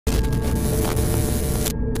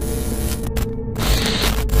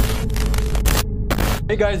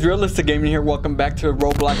Hey guys, Realistic Gaming here. Welcome back to a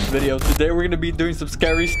Roblox video. Today we're going to be doing some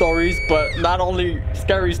scary stories, but not only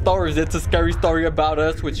scary stories, it's a scary story about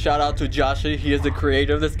us, which shout out to Joshy. He is the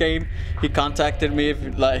creator of this game. He contacted me if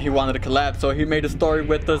he wanted to collab, so he made a story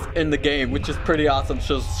with us in the game, which is pretty awesome.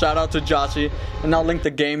 So shout out to Joshy, and I'll link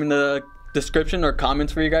the game in the description or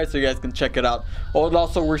comments for you guys so you guys can check it out. Oh, and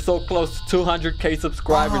also we're so close to 200k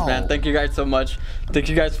subscribers, man. Thank you guys so much. Thank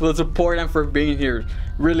you guys for the support and for being here.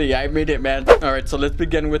 Really, I made it, man. All right, so let's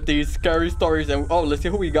begin with these scary stories. And oh, let's see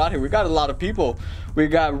who we got here. We got a lot of people. We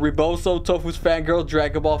got Reboso, Tofu's Fangirl,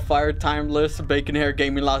 Dragon Ball Fire, Timeless, Bacon Hair,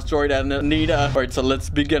 Gaming Lost, Jordan, and Anita. All right, so let's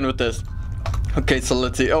begin with this. Okay, so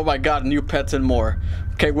let's see. Oh my god, new pets and more.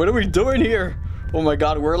 Okay, what are we doing here? Oh my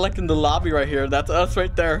god, we're like in the lobby right here. That's us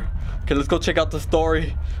right there. Okay, let's go check out the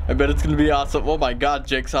story. I bet it's gonna be awesome. Oh my god,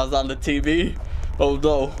 Jigsaw's on the TV. Oh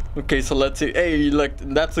no. Okay, so let's see. Hey, look,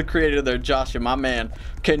 that's the creator there, Josh, my man.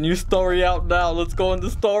 Okay, new story out now. Let's go in the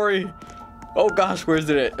story. Oh gosh, where's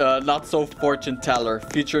it at? Not So Fortune Teller,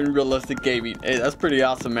 featuring Realistic Gaming. Hey, that's pretty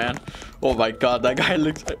awesome, man. Oh my god, that guy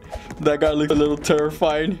looks a little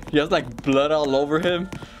terrifying. He has like blood all over him.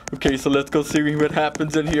 Okay, so let's go see what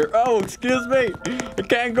happens in here. Oh, excuse me. I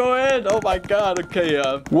can't go in. Oh my god. Okay,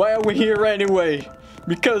 why are we here anyway?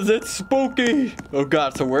 Because it's spooky. Oh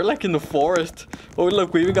god, so we're like in the forest. Oh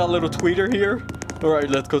look, we even got a little tweeter here. Alright,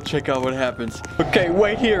 let's go check out what happens. Okay,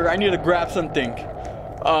 wait here. I need to grab something.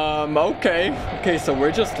 Okay. Okay, so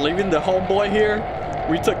we're just leaving the homeboy here.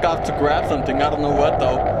 We took off to grab something. I don't know what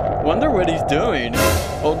though. Wonder what he's doing.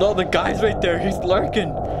 Oh no, the guy's right there. He's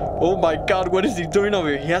lurking. Oh my god, what is he doing over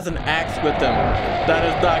here? He has an axe with him. That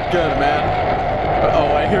is not good, man.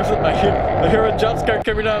 Uh-oh, I hear a jump scare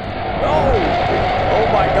coming up. Oh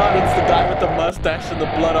my god, it's the guy with the mustache and the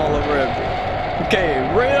blood all over him. Okay,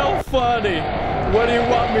 real funny. What do you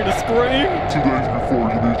want me to scream? 2 days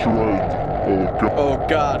before you meet your end. Oh god. Oh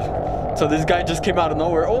god. So this guy just came out of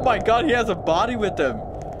nowhere. Oh my god, he has a body with him.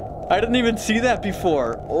 I didn't even see that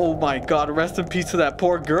before. Oh my god, rest in peace to that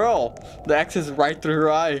poor girl. The axe is right through her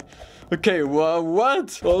eye. Okay, well,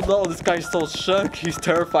 what? Oh no, this guy's so shook. He's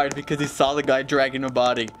terrified because he saw the guy dragging a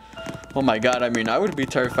body. Oh my god, I mean, I would be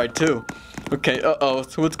terrified too. Okay, uh-oh.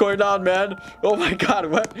 So what's going on, man? Oh my god,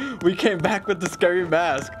 what? We came back with the scary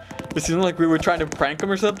mask. It seemed like we were trying to prank him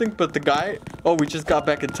or something, but the guy... Oh, we just got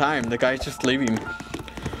back in time. The guy's just leaving.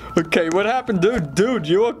 Okay, what happened, dude? Dude,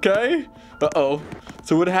 you okay? Uh-oh.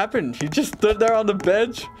 So what happened? He just stood there on the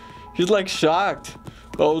bench? He's like shocked.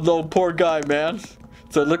 Oh no, poor guy, man.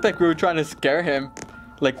 So it looked like we were trying to scare him,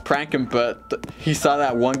 like prank him, but he saw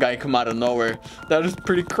that one guy come out of nowhere. That is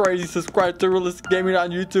pretty crazy. Subscribe to Realistic Gaming on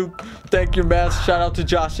YouTube. Thank you, man. Shout out to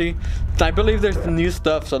Joshy. I believe there's new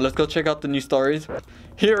stuff, so let's go check out the new stories.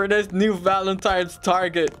 Here it is, new Valentine's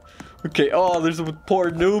Target. Okay, oh, there's a poor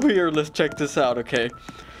noob here. Let's check this out, okay.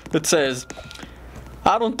 It says,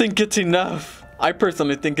 I don't think it's enough. I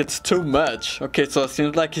personally think it's too much. Okay, so it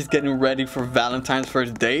seems like he's getting ready for Valentine's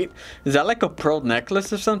first date. Is that like a pearl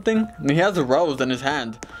necklace or something? And he has a rose in his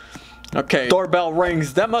hand. Okay, doorbell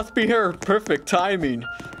rings. That must be her. Perfect timing.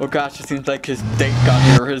 Oh gosh, it seems like his date got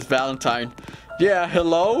here, his Valentine. Yeah,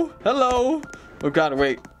 hello? Hello? Oh god,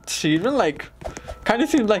 wait. She even like, kind of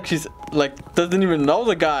seems like she's like, doesn't even know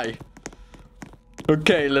the guy.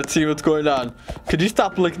 Okay, let's see what's going on. Could you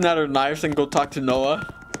stop looking at her knives and go talk to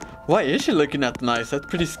Noah? Why is she looking at the knives? That's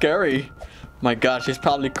pretty scary. My gosh, she's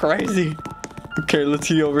probably crazy. Okay, let's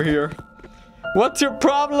see over here. What's your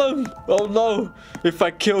problem? Oh no, if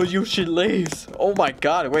I kill you, she leaves. Oh my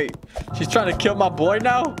god, wait. She's trying to kill my boy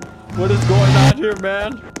now? What is going on here,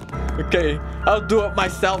 man? Okay, I'll do it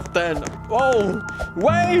myself then. Oh,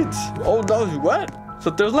 wait. Oh no, what?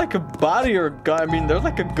 So there's like a body or guy. I mean, there's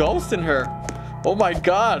like a ghost in her. Oh my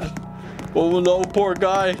god. Oh no, poor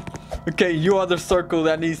guy. Okay, you are the circle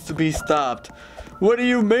that needs to be stopped. What do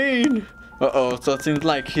you mean? Uh-oh, so it seems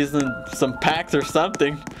like he's in some packs or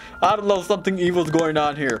something. I don't know, something evil's going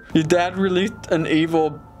on here. Your dad released an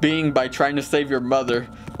evil being by trying to save your mother.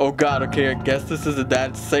 Oh god, okay, I guess this is a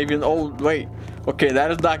dad saving... Oh, wait. Okay, that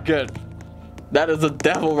is not good. That is a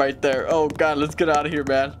devil right there. Oh god, let's get out of here,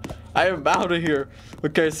 man. I am out of here.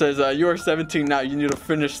 Okay, it says, you are 17 now. You need to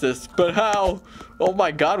finish this. But how? Oh my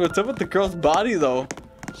god, what's up with the girl's body, though?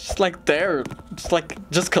 She's like there. It's like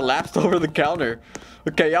just collapsed over the counter.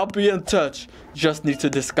 Okay, I'll be in touch. Just need to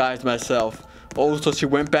disguise myself. Oh, so she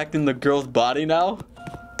went back in the girl's body now?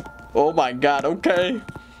 Oh my god, okay.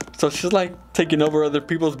 So she's like taking over other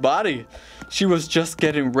people's body. She was just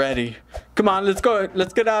getting ready. Come on, let's go.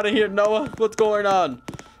 Let's get out of here, Noah. What's going on?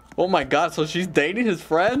 Oh my god, so she's dating his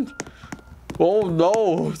friend? Oh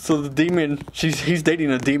no. So the demon, he's dating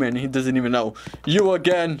a demon. He doesn't even know. You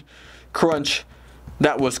again. Crunch.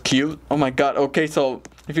 That was cute. Oh my god. Okay, so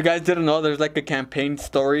if you guys didn't know, there's like a campaign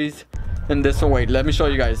stories in this one. Wait, let me show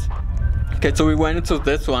you guys. Okay, so we went into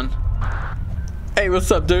this one. Hey,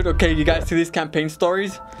 what's up, dude? Okay, you guys see these campaign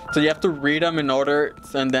stories? So you have to read them in order,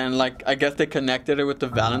 and then like I guess they connected it with the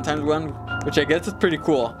Valentine's one, which I guess is pretty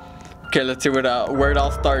cool. Okay, let's see where it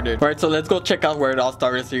all started. All right, so let's go check out where it all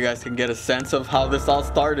started so you guys can get a sense of how this all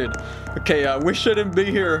started. Okay, we shouldn't be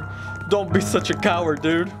here. Don't be such a coward,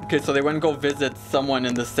 dude. Okay, so they went and go visit someone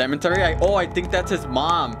in the cemetery. I think that's his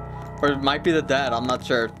mom. Or it might be the dad. I'm not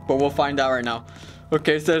sure. But we'll find out right now.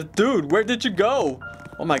 Okay, it says, dude, where did you go?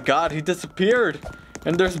 Oh my god, he disappeared.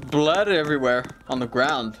 And there's blood everywhere on the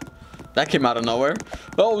ground. That came out of nowhere.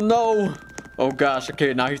 Oh no. Oh gosh,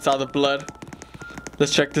 okay, now he saw the blood.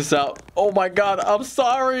 Let's check this out. Oh my god, I'm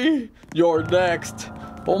sorry. You're next.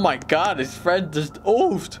 Oh my god, his friend just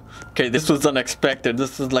oofed. Okay, this was unexpected.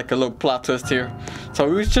 This was like a little plot twist here. So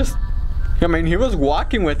he was just, I mean, he was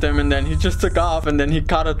walking with him and then he just took off and then he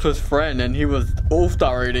caught up to his friend and he was oofed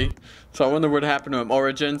already. So I wonder what happened to him.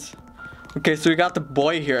 Origins. Okay, so we got the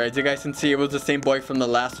boy here. As you guys can see, it was the same boy from the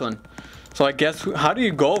last one. So I guess, how do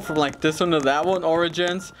you go from like this one to that one?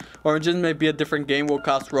 Origins. Origins may be a different game. Will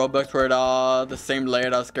cost Robux. Where it the same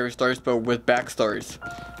layout as Scary Stories, but with backstories.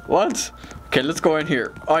 What? Okay, let's go in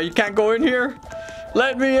here. Oh, you can't go in here?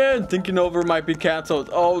 Let me in. Thinking over might be canceled.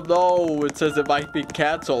 Oh no, it says it might be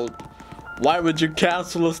canceled. Why would you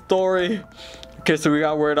cancel a story? Okay, so we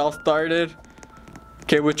got where it all started.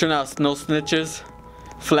 Okay, which one else? No snitches.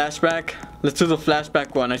 Flashback. Let's do the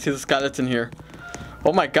flashback one. I see the skeleton here.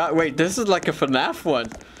 Oh my god, wait, this is like a FNAF one.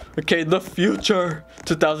 Okay, the future.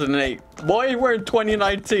 2008. Boy, we're in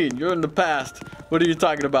 2019. You're in the past. What are you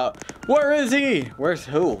talking about? Where is he? Where's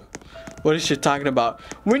who? What is she talking about?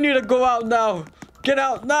 We need to go out now. Get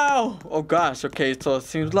out now. Oh gosh, okay, so it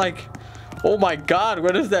seems like, oh my god,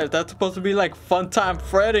 what is that? That's supposed to be like Funtime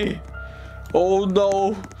Freddy. Oh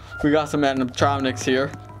no. We got some animatronics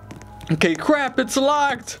here. Okay, crap, it's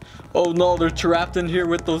locked. Oh no, they're trapped in here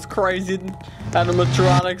with those crazy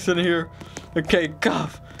animatronics in here. Okay,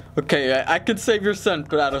 cough. Okay, I could save your son,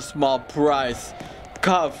 but at a small price.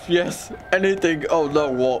 Cough, yes, anything. Oh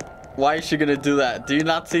no, well, why is she gonna do that? Do you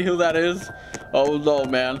not see who that is? Oh no,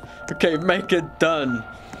 man. Okay, make it done.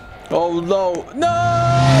 Oh no,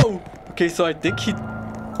 no! Okay, so I think he,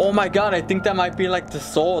 oh my god, I think that might be like the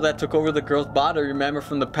soul that took over the girl's body. Remember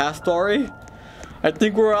from the past story? I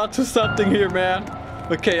think we're onto something here, man.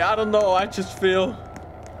 Okay, I don't know, I just feel.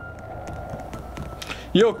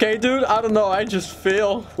 You okay, dude? I don't know, I just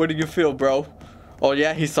feel. What do you feel, bro? Oh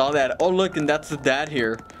yeah, he saw that. Oh look, and that's the dad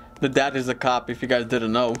here. The dad is a cop, if you guys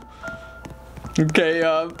didn't know. Okay,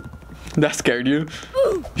 that scared you.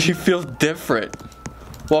 He feels different.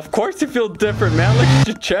 Well, of course you feel different, man. Look at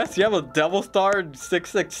your chest. You have a devil star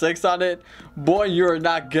 666 on it. Boy, you are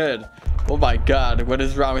not good. Oh my god, what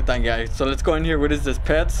is wrong with that guy? So let's go in here. What is this,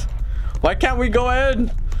 pets? Why can't we go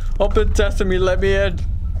in? Open sesame, let me in.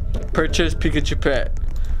 Purchase Pikachu pet.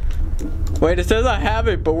 Wait, it says I have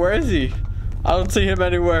it, but where is he? I don't see him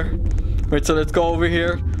anywhere. Wait, so let's go over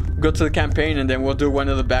here, go to the campaign, and then we'll do one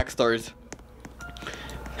of the backstories.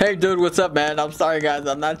 Hey dude, what's up, man? I'm sorry guys,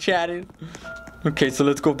 I'm not chatting. Okay, so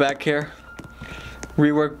let's go back here.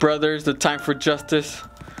 Rework Brothers, the time for justice.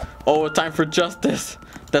 Oh, a time for justice.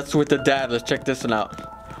 That's with the dad. Let's check this one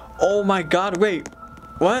out. Oh my god, wait.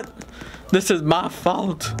 What? This is my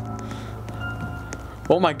fault.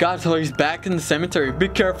 Oh my god, so he's back in the cemetery. Be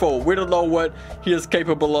careful. We don't know what he is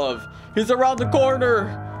capable of. He's around the corner.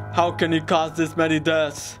 How can he cause this many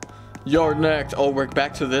deaths? You're next. Oh, we're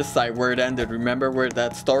back to this site where it ended. Remember where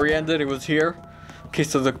that story ended? It was here. Okay,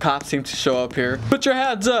 so the cops seem to show up here. Put your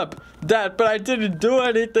hands up, Dad, but I didn't do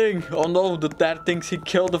anything. Oh no, the dad thinks he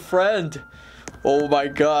killed a friend. Oh my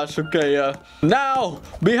gosh, okay, now,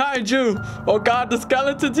 behind you. Oh god, the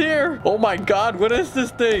skeleton's here. Oh my god, what is this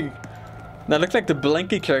thing? That looks like the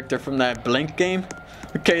Blinky character from that Blink game.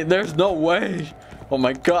 Okay, there's no way. Oh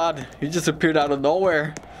my god, he just appeared out of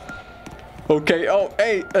nowhere. Okay, oh,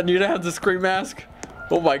 hey, Anita has a scream mask.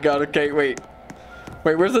 Oh my god, okay, wait.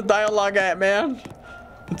 Wait, where's the dialogue at, man?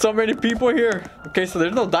 There's so many people here. Okay, so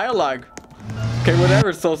there's no dialogue. Okay,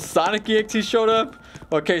 whatever, so Sonic EXE showed up.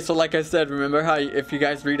 Okay, so like I said, remember how if you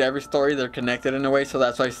guys read every story, they're connected in a way, so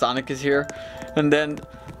that's why Sonic is here. And then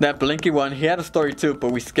that Blinky one, he had a story too,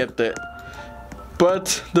 but we skipped it.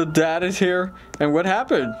 But the dad is here, and what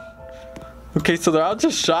happened? Okay, so they're all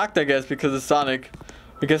just shocked, I guess, because of Sonic.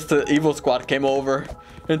 I guess the evil squad came over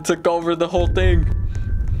and took over the whole thing.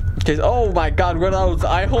 Okay, oh my god, what are those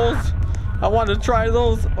eye holes? I want to try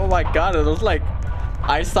those. Oh my god, are those like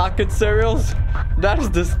eye socket cereals? That is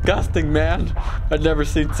disgusting, man. I've never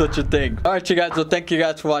seen such a thing. Alright, you guys. Well, thank you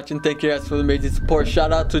guys for watching. Thank you guys for the amazing support.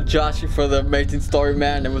 Shout out to Josh for the amazing story,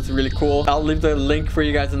 man. It was really cool. I'll leave the link for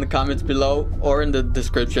you guys in the comments below or in the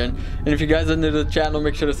description. And if you guys are new to the channel,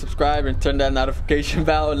 make sure to subscribe and turn that notification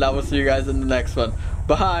bell. And I will see you guys in the next one.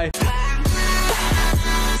 Bye.